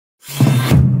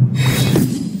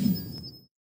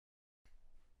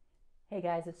Hey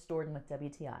guys, it's Jordan with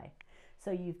WTI.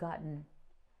 So you've gotten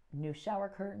new shower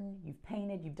curtain, you've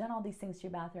painted, you've done all these things to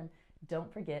your bathroom.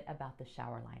 Don't forget about the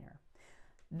shower liner.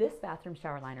 This bathroom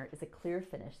shower liner is a clear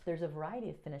finish. There's a variety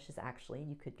of finishes actually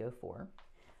you could go for.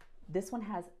 This one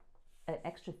has an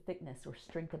extra thickness or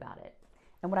strength about it.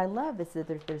 And what I love is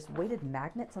that there's weighted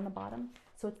magnets on the bottom,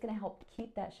 so it's going to help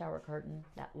keep that shower curtain,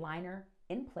 that liner,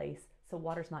 in place so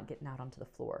water's not getting out onto the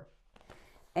floor.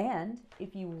 And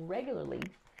if you regularly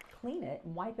clean it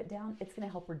and wipe it down, it's going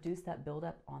to help reduce that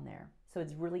buildup on there. So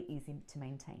it's really easy to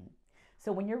maintain.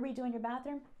 So when you're redoing your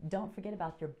bathroom, don't forget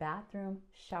about your bathroom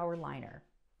shower liner.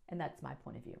 And that's my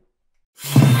point of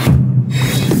view.